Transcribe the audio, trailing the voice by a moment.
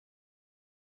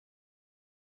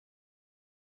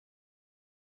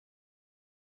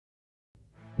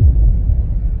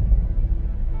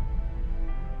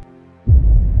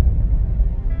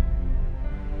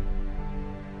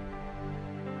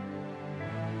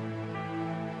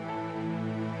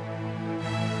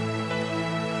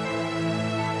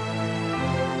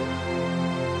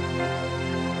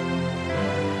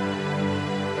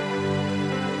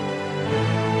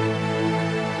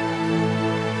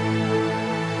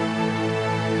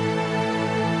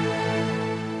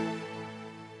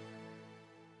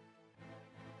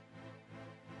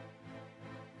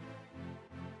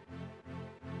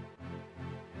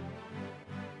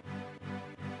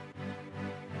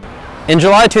In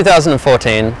July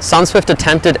 2014, Sunswift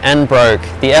attempted and broke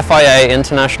the FIA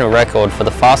international record for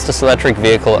the fastest electric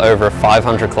vehicle over a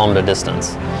 500-kilometre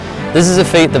distance. This is a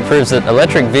feat that proves that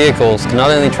electric vehicles can not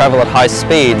only travel at high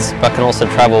speeds, but can also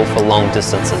travel for long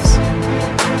distances.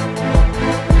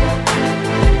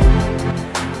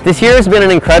 This year has been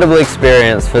an incredible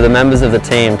experience for the members of the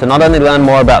team to not only learn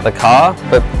more about the car,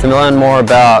 but to learn more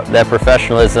about their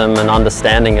professionalism and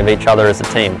understanding of each other as a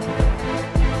team.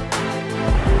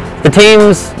 The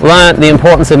teams learnt the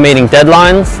importance of meeting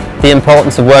deadlines, the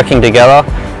importance of working together,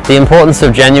 the importance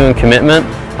of genuine commitment,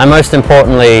 and most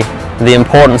importantly, the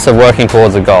importance of working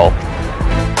towards a goal.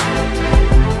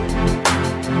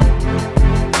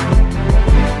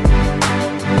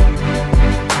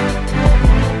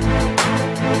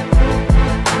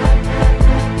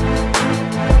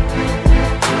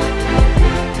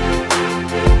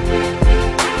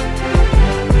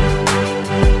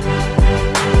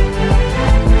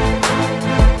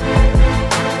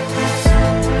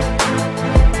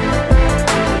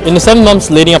 In the 7 months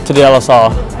leading up to the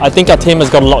LSR, I think our team has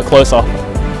got a lot closer.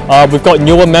 We've got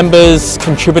newer members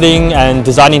contributing and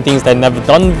designing things they've never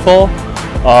done before.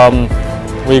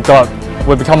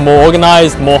 We've become more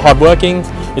organised, more hardworking.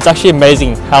 It's actually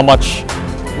amazing how much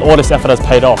all this effort has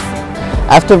paid off.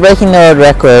 After breaking the world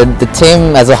record, the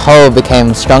team as a whole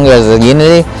became stronger as a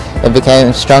unity. It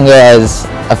became stronger as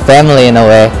a family in a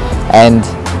way, and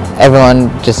everyone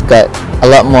just got a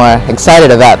lot more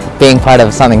excited about being part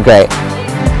of something great.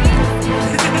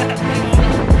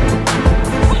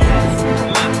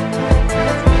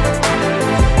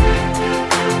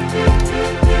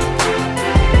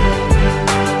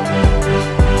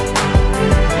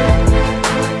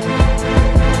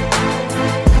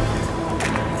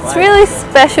 It's really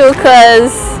special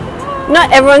because not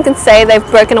everyone can say they've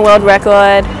broken a world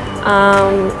record.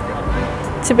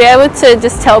 To be able to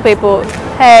just tell people,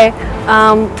 hey,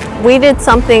 we did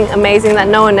something amazing that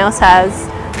no one else has,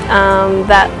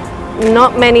 that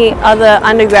not many other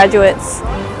undergraduates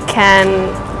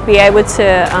can be able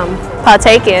to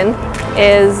partake in,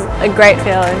 is a great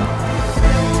feeling.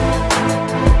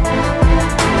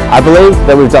 I believe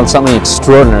that we've done something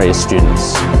extraordinary as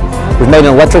students. We've made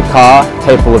an electric car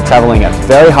capable of travelling at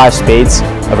very high speeds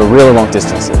over really long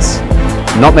distances.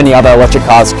 Not many other electric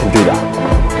cars can do that.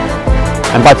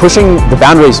 And by pushing the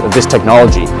boundaries of this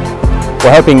technology,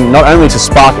 we're hoping not only to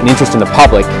spark an interest in the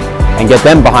public and get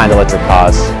them behind electric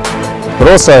cars, but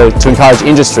also to encourage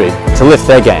industry to lift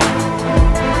their game.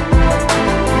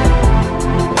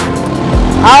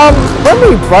 When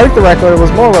we broke the record, it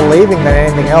was more relieving than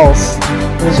anything else.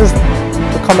 It was just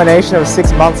a combination of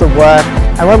 6 months of work.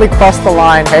 And when we crossed the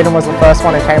line, Hayden was the first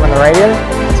one who came on the radio.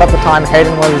 So at the time,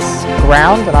 Hayden was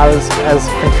ground and I was as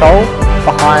control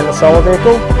behind the solo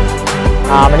vehicle.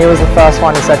 And he was the first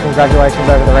one who said congratulations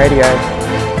over the radio.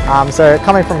 So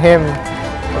coming from him,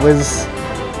 it was,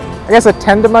 I guess, a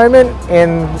tender moment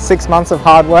in 6 months of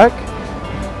hard work.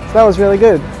 So that was really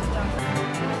good.